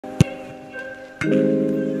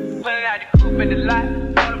Pulling out the coupe in the lot.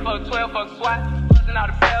 Order for 12 for SWAT. Busting all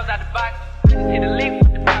the bells out the box. Hit a leaf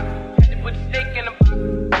with the pop. Had to put the stick in the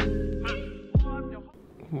box.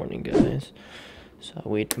 Good morning, guys. So I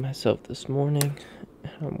weighed myself this morning.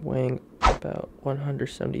 I'm weighing about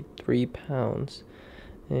 173 pounds.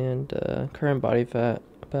 And current body fat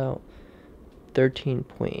about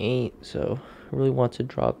 13.8. So I really want to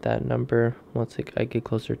drop that number once I get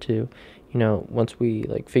closer to, once we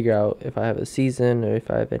figure out if I have a season or if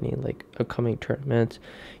I have any upcoming tournaments.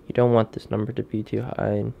 You don't want this number to be too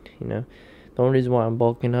high. And the only reason why I'm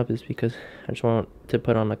bulking up is because I just want to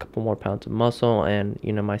put on a couple more pounds of muscle, and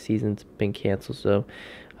my season's been canceled, so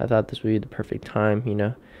I thought this would be the perfect time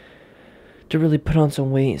to really put on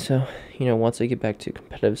some weight. So once I get back to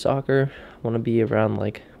competitive soccer, I want to be around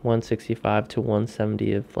 165 to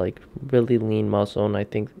 170 of really lean muscle, and I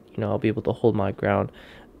think I'll be able to hold my ground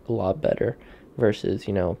a lot better versus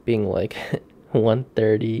being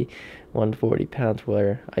 130 140 pounds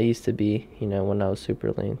where I used to be when I was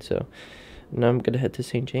super lean. So now I'm gonna head to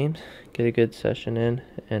St. James, get a good session in,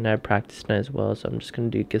 and I practice tonight as well, so I'm just gonna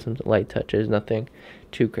get some light touches, nothing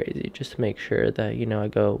too crazy, just to make sure that I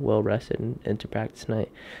go well rested into practice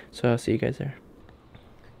tonight. So I'll see you guys there.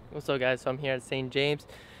 What's up, guys? So I'm here at St. James,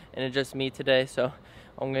 and it's just me today. So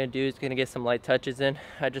all I'm gonna do is get some light touches in.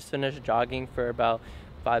 I just finished jogging for about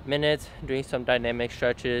 5 minutes, doing some dynamic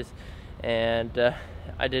stretches, and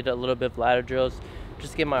I did a little bit of ladder drills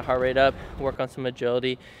just to get my heart rate up, work on some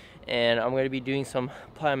agility. And I'm going to be doing some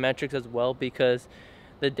plyometrics as well, because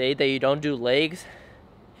the day that you don't do legs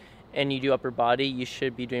and you do upper body, you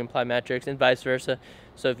should be doing plyometrics, and vice versa.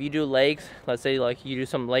 So if you do legs, let's say you do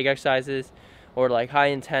some leg exercises or high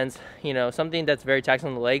intense, something that's very taxing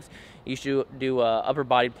on the legs, you should do upper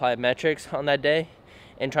body plyometrics on that day,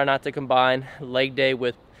 and try not to combine leg day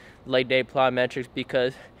with leg day plyometrics,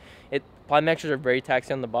 because plyometrics are very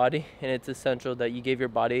taxing on the body, and it's essential that you give your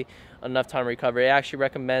body enough time to recover. It actually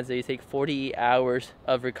recommends that you take 40 hours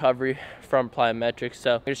of recovery from plyometrics.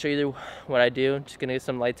 So I'm going to show you what I do. I'm just going to get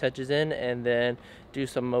some light touches in and then do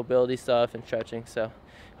some mobility stuff and stretching. So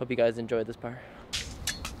hope you guys enjoyed this part.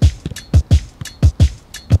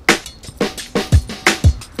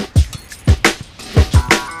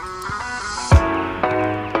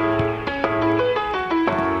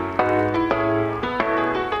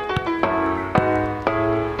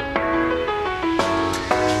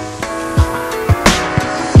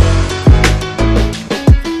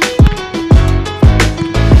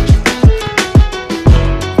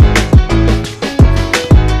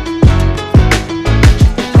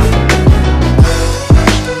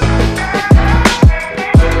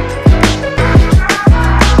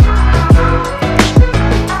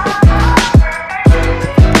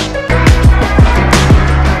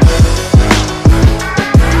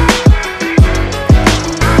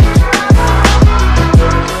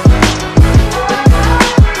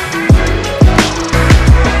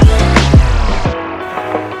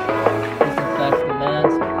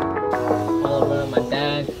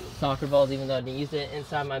 Soccer balls, even though I didn't use it.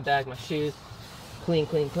 Inside my bag, my shoes, clean.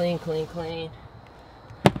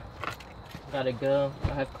 Gotta go. I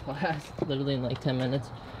have class literally in 10 minutes,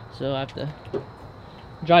 so I have to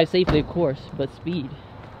drive safely, of course, but speed.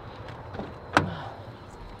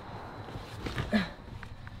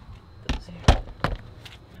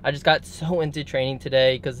 I just got so into training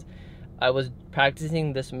today because I was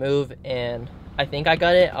practicing this move, and I think I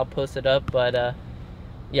got it. I'll post it up, but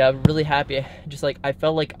yeah, I'm really happy. Just I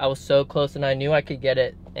felt like I was so close, and I knew I could get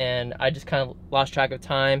it, and I just kind of lost track of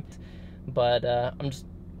time. But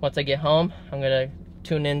once I get home, I'm gonna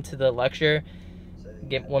tune into the lecture,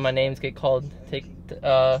 when my names get called,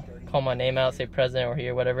 call my name out, say present or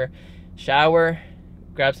here, whatever, shower,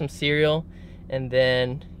 grab some cereal, and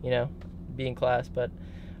then be in class. But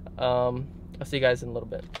I'll see you guys in a little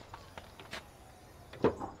bit.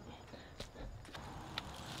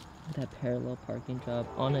 That parallel parking job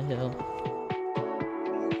on a hill.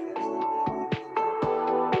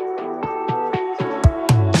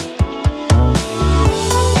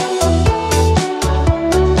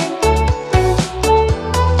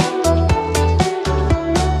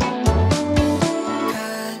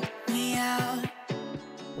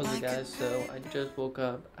 What's up, guys? So I just woke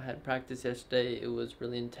up. I had practice yesterday. It was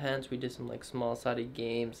really intense. We did some small-sided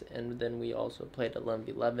games, and then we also played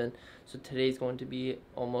 11v11. So today's going to be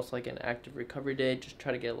almost like an active recovery day. Just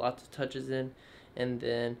try to get lots of touches in, and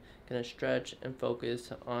then gonna stretch and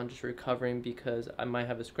focus on just recovering, because I might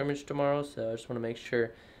have a scrimmage tomorrow. So I just want to make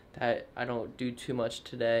sure that I don't do too much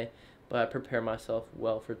today, but I prepare myself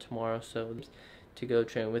well for tomorrow, so to go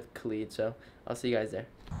train with Khalid. So I'll see you guys there.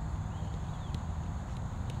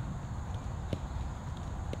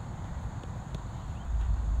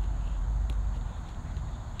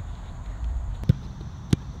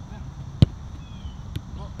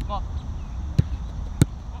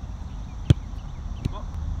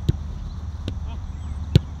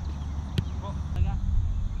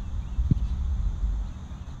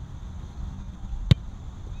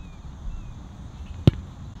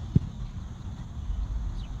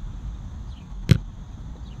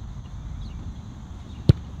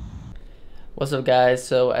 What's up, guys?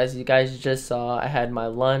 So as you guys just saw, I had my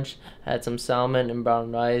lunch. I had some salmon and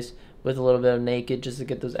brown rice with a little bit of naked just to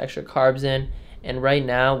get those extra carbs in. And right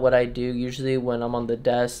now, what I do usually when I'm on the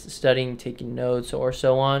desk studying, taking notes or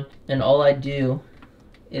so on, and all I do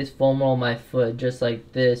is foam roll my foot just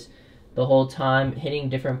like this the whole time, hitting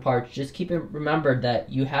different parts. Just remember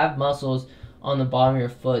that you have muscles on the bottom of your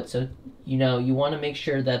foot, so you want to make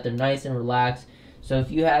sure that they're nice and relaxed. So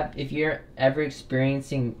if you're ever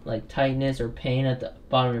experiencing like tightness or pain at the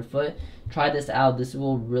bottom of your foot, try this out. This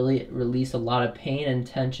will really release a lot of pain and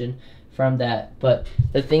tension from that. But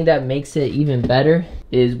the thing that makes it even better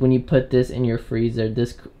is when you put this in your freezer.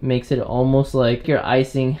 This makes it almost like you're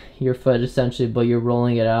icing your foot essentially, but you're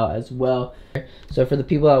rolling it out as well. So for the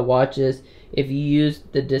people that watch this, if you use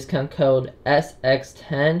the discount code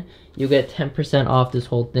SX10, you'll get 10% off this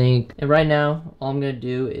whole thing. And right now, all I'm going to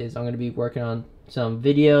do is I'm going to be working on some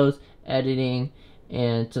videos, editing,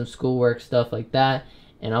 and some schoolwork, stuff like that.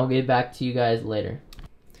 And I'll get back to you guys later.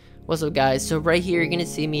 What's up, guys? So right here, you're going to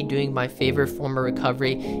see me doing my favorite form of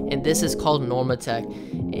recovery, and this is called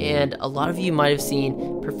NormaTec. And a lot of you might have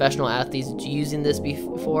seen professional athletes using this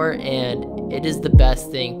before, and it is the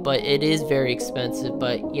best thing, but it is very expensive.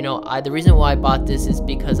 But the reason why I bought this is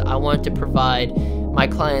because I wanted to provide my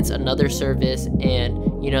clients another service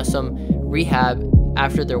and some rehab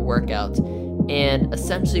after their workouts. And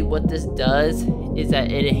essentially what this does is that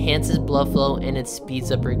it enhances blood flow and it speeds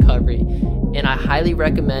up recovery. And I highly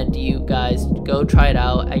recommend you guys go try it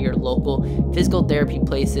out at your local physical therapy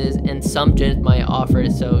places, and some gyms might offer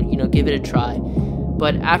it, so give it a try.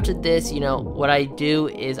 But after this, what I do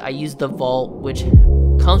is I use the Vault, which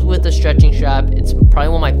comes with a stretching strap. It's probably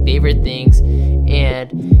one of my favorite things.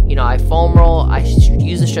 And I foam roll, I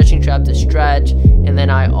use the stretching strap to stretch, and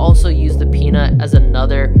then I also use the Peanut as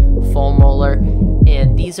another foam roller.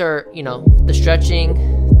 And these are, the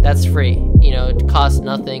stretching, that's free, it costs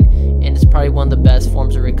nothing, and it's probably one of the best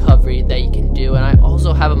forms of recovery that you can do. And I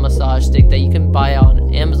also have a massage stick that you can buy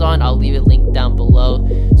on Amazon. I'll leave it linked down below,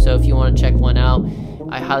 so if you want to check one out,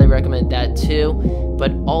 I highly recommend that too.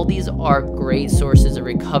 But all these are great sources of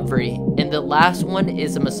recovery. And the last one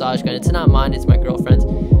is a massage gun. It's not mine, it's my girlfriend's,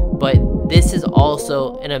 but this is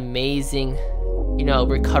also an amazing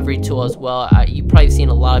recovery tool as well. You've probably seen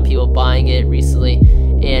a lot of people buying it recently,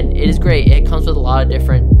 and it is great. It comes with a lot of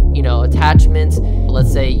different attachments.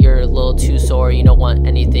 Let's say you're a little too sore, you don't want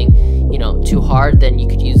anything too hard, then you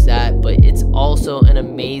could use that. But it's also an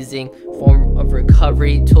amazing form of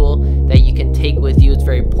recovery tool that you can take with you. It's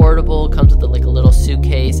very portable, comes with like a little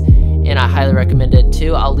suitcase, and I highly recommend it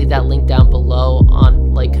too. I'll leave that link down below on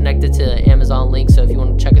connected to the Amazon link, so if you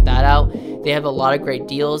want to check that out. They have a lot of great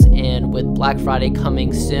deals, and with Black Friday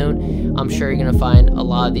coming soon, I'm sure you're gonna find a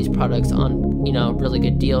lot of these products on really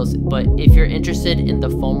good deals. But if you're interested in the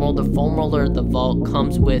foam roller, the Vault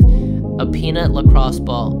comes with a Peanut lacrosse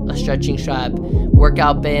ball, a stretching strap,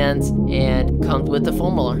 workout bands, and comes with the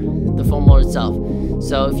foam roller itself.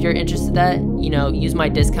 So if you're interested in that, use my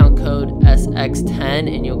discount code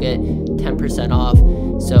SX10 and you'll get 10% off.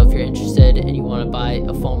 So if you're interested and you want to buy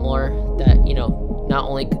a foam roller that not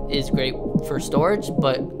only is great for storage,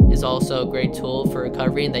 but is also a great tool for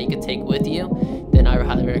recovery and that you can take with you, then I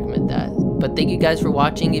highly recommend that. But thank you guys for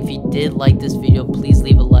watching. If you did like this video, please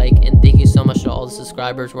leave a like, and thank you so much to all the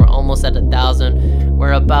subscribers. We're almost at 1,000.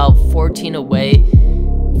 We're about 14 away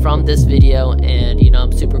from this video, and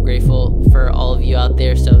I'm super grateful for all of you out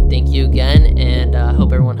there. So thank you again, and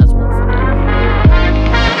hope everyone has a wonderful day.